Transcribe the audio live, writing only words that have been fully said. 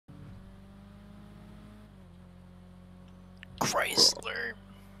Chrysler.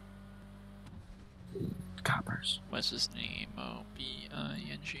 Coppers. What's his name? Oh,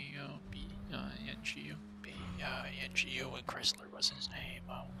 B-I-N-G-O, B-I-N-G-O, B-I-N-G-O, and Chrysler was his name.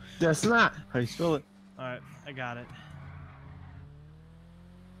 Oh. That's not how you spell it. Alright, I got it.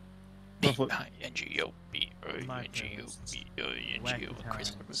 B-I-N-G-O, B-I-N-G-O, B-I-N-G-O, and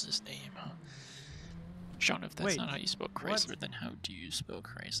Chrysler was his name. Oh. Sean, if that's Wait, not how you spell Chrysler, then how do you spell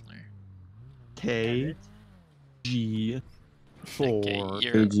Chrysler? K G 4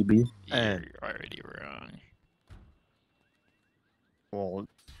 you're, KGB. you're already wrong. Well,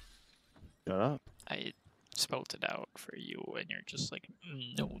 shut up. I spelled it out for you, and you're just like,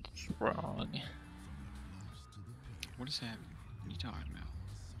 no, it's wrong. What is happening? What are you talking about?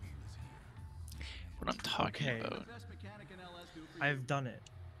 What I'm talking Okay. about I've done it.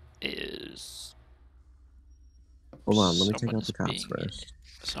 is Hold on, let me take out someone's the cops being- first.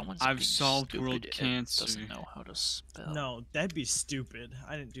 someone's I've being solved stupid world and cancer. doesn't know how to spell. No, that'd be stupid.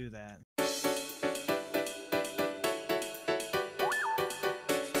 I didn't do that.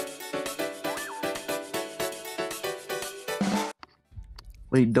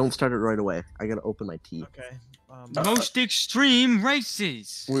 Wait, don't start it right away. I gotta open my tea. Okay. Most extreme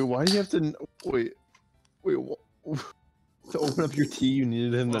races. Wait, why do you have to? Wait. To open up your tea, you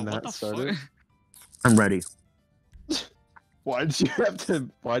needed him to Whoa, what not the start fuck? it. I'm ready. Why did you have to?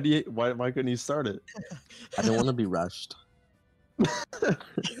 Why couldn't you start it? I don't want to be rushed.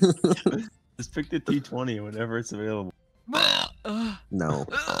 Just pick the T20 whenever it's available. No,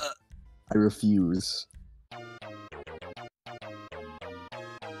 I refuse.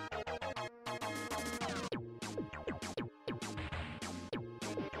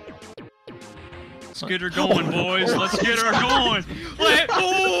 Let's get her going, boys. Let's get her going.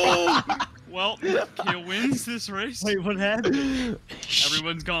 Oh! Well, Kale wins this race. Wait, what happened?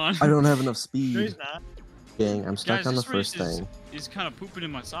 Everyone's gone. I don't have enough No, speed. he's not. Gang, I'm stuck Guys, on the this race first thing. is kind of pooping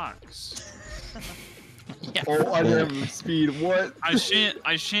in my socks. Yeah. Oh, I didn't have speed. What? I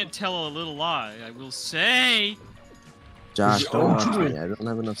shan't tell a little lie. I will say. Josh, don't watch Oh. me. I don't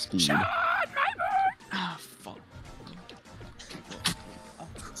have enough speed. Ah, fuck.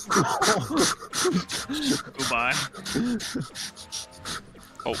 Goodbye.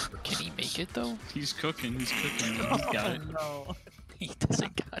 Oh, can he make it though? He's cooking. He's cooking. He's got it. No. He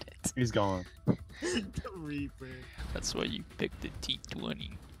doesn't got it. He's gone. The Reaper. That's why you picked the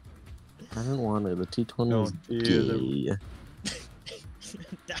T20. I don't want it. The T20 Oh, is dear. gay.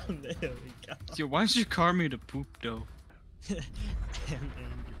 Down the hill we go. Yo, why is your car made of poop though? I'm angry.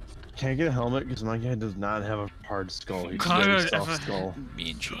 Can I get a helmet? Because my guy does not have a hard skull. He's God, got a if soft I- skull.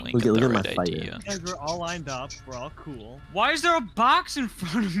 Me and Julian Look got at- the look at right my fire. idea. Guys, we're all lined up. We're all cool. Why is there a box in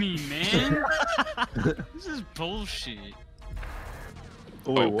front of me, man? This is bullshit.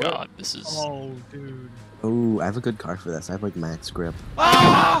 Oh what? god, this is... Oh, dude. Oh, I have a good car for this. I have like max grip.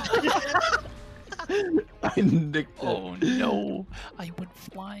 Ah! I nicked it. Oh no, I went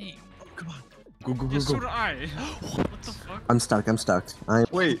flying. Come on. Go, go, Yeah, go, so go. did I. What the fuck? I'm stuck. I'm stuck.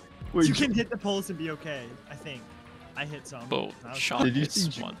 Wait. You can hit the poles and be okay, I think. I hit some. Bo, I was- Sean Did you hits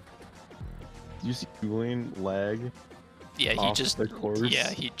see one. Did you see Julian lag Yeah, he off just... the course? Yeah,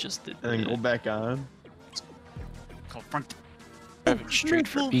 he just did And then go that. back on? Called front. Driving straight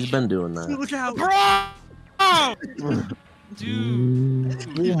for me. He's been doing that. Look out! Bro! Dude.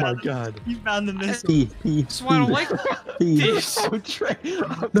 Oh my god. You found the missile. P. That's why I don't like this. Oh, Trey.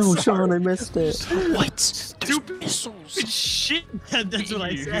 Oh, No, Sean, I missed it. What? There's Stupid missiles. shit. That's what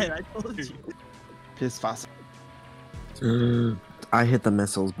I said. I told you. Piss fast. I hit the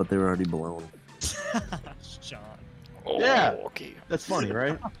missiles, but they were already blown. Sean. Oh, Yeah. okay. That's funny,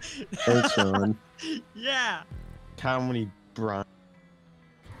 right? Thanks, Sean. Yeah. Comedy Brian.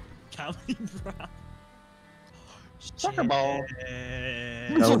 Comedy bro. Talk about-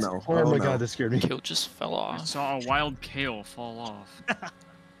 Shit. Oh no. Oh, Oh my no. god, that scared me. Kill just fell I off. saw a wild kale fall off.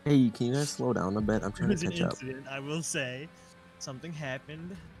 Hey, can you guys slow down a bit? I'm It trying was to an catch up. incident, I will say. Something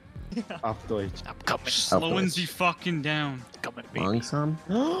happened. Off Deutsch. I'm coming. Slowing the fucking down. Coming, baby. Long some?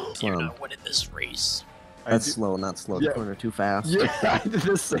 You're Slow. not winning this race. That's slow, not slow. The Yeah. corner too fast. Yeah, I did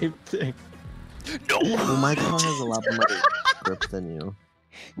the same thing. No. Well, my car has a lot more grip than you,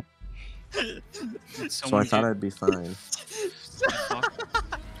 so I thought I'd be fine.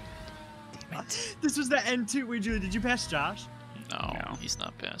 This was the end too. Wait, Julie, did you pass Josh? No, No. he's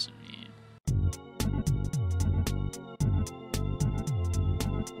not passing me.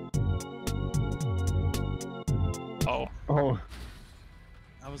 Oh, Oh,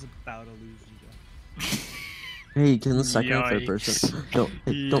 I was about to lose you, Hey, can the second and third person? Don't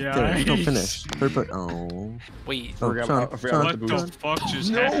finish. Don't Yikes. finish. Third person. Oh. Wait, Oh, I Sean, forgot What about the the boost. fuck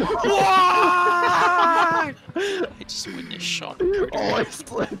just No. happened? What? I just witnessed Sean Oh, murder. I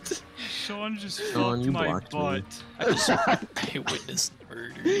slipped. Sean just Sean, fucked you my blocked me. butt I witnessed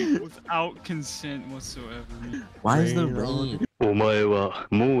murder. without consent whatsoever. Why is the Rain on rain? お前は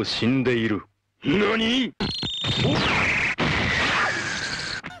もう死んでいる。何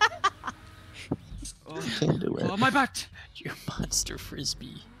Can't do it. Oh, my butt! You monster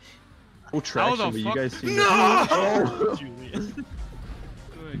frisbee. Oh, traction, the but you fuck- guys see No! Oh. Julian.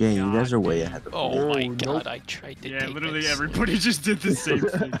 Good Yeah, you guys God. are way ahead of me. Oh my nope. god, I tried to Yeah, take literally this. everybody just did the same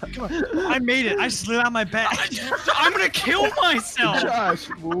thing. I made it. I slid out my back. I'm gonna kill myself! Josh,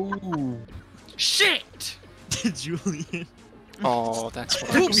 move. Shit! Julian. Oh, that's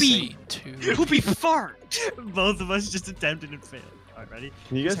what I was Poopy! saying too. Poopy fart! Both of us just attempted and failed. Alright, ready?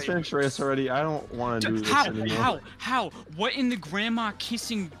 Can you guys finish race already? I don't want to do this anymore. How? What in the grandma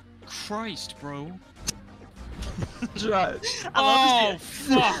kissing Christ, bro? Josh, Oh,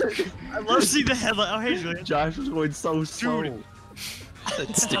 fuck! I love seeing the headline. Oh, hey, Julian. Josh was going so slow.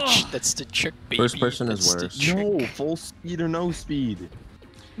 That's the trick, baby. First person is That's the worse. trick. No, full speed or no speed.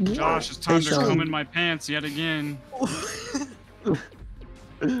 Josh, it's time Hey, to Sean. come in my pants yet again. I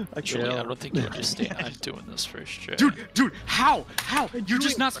Julian, I can't. don't think you understand. I'm doing this first try. Dude, how? How? You're Julian.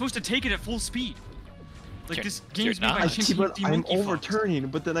 just not supposed to take it at full speed. Like, You're- this you're game's made by not. I chimpanzee see, but I'm monkey fucks. overturning,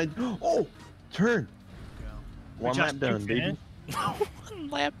 but then I. Oh! Turn! One Josh, lap done, you baby. One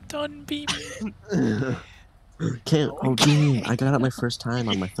lap done, baby. Can't. Oh, damn. I got it my first time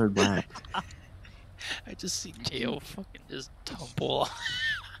on my third lap. I just see KO fucking just tumble.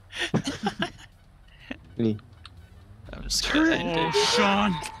 Me. I'm just gonna end Oh, it.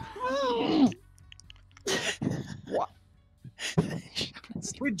 Sean. What?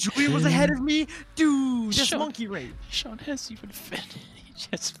 Wait, Julian was ahead of me? Dude, that's Shut- monkey race. Sean has even finished. He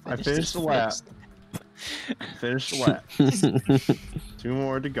just I finished finished his the lap. first. Finish the lap. 2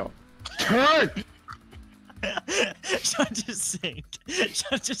 more to go. Turn! Sean just sank.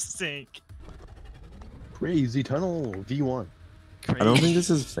 Sean just sank. Crazy tunnel, V1. I don't think this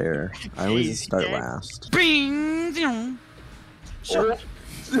is fair. I always Crazy start gang. last. Bing! Ding. Sean,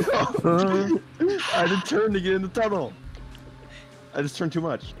 I didn't turn to get in the tunnel. I just turned too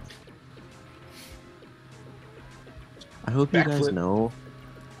much. I hope you guys Backflip. know.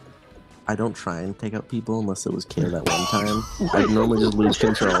 I don't try and take out people unless it was killed at one time. I normally just lose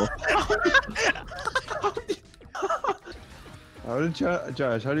control. How did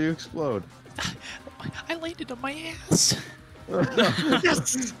Josh? How do you explode? I landed on my ass.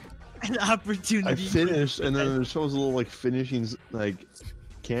 yes! An I opportunity. finished, and then it shows a little like finishing like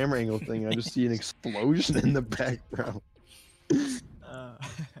camera angle thing. I just see an explosion in the background. Uh,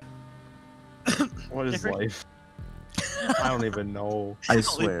 What is life? I don't even know. I holy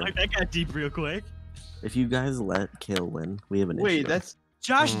swear. fuck, that got deep real quick. If you guys let Kale win, we have an issue. Wait, that's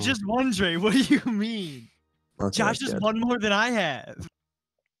Josh Mm. just won, Dre. What do you mean? Okay, Josh just good. won more than I have.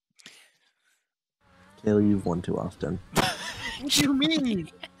 Kale, you've won too often. What do you mean?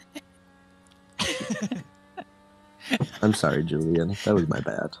 I'm sorry, Julian. That was my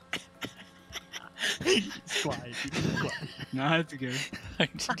bad. He's quiet. He's quiet. No, that's good. How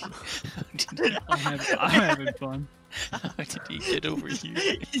did I'm having fun. he get over here?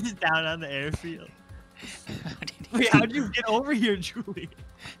 He's down on the airfield. How did he Wait, how'd you get over here, Julie?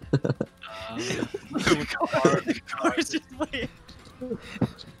 The course is way.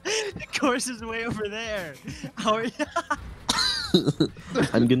 The course is way over there. How are you?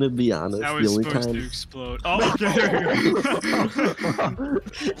 I'm gonna be honest. That The was only supposed to time explode. Oh, okay.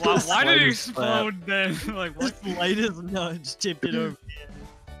 Why did it Slightest slap. explode then? Like, what? This lightest nudge tipped it over.